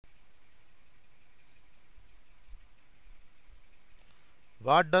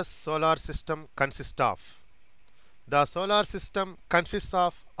What does solar system consist of? The solar system consists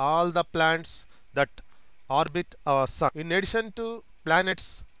of all the planets that orbit our sun. In addition to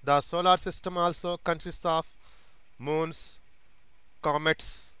planets, the solar system also consists of moons,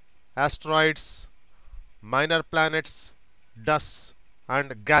 comets, asteroids, minor planets, dust,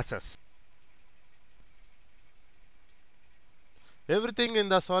 and gases. Everything in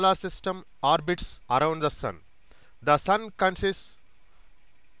the solar system orbits around the sun. The sun consists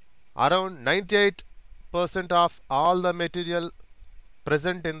around 98% of all the material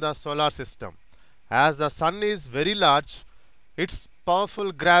present in the solar system. As the sun is very large, its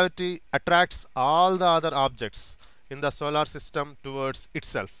powerful gravity attracts all the other objects in the solar system towards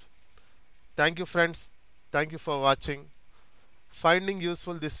itself. Thank you friends. Thank you for watching. Finding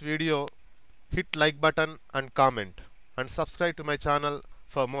useful this video, hit like button and comment and subscribe to my channel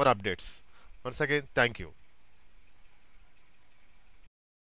for more updates. Once again, thank you.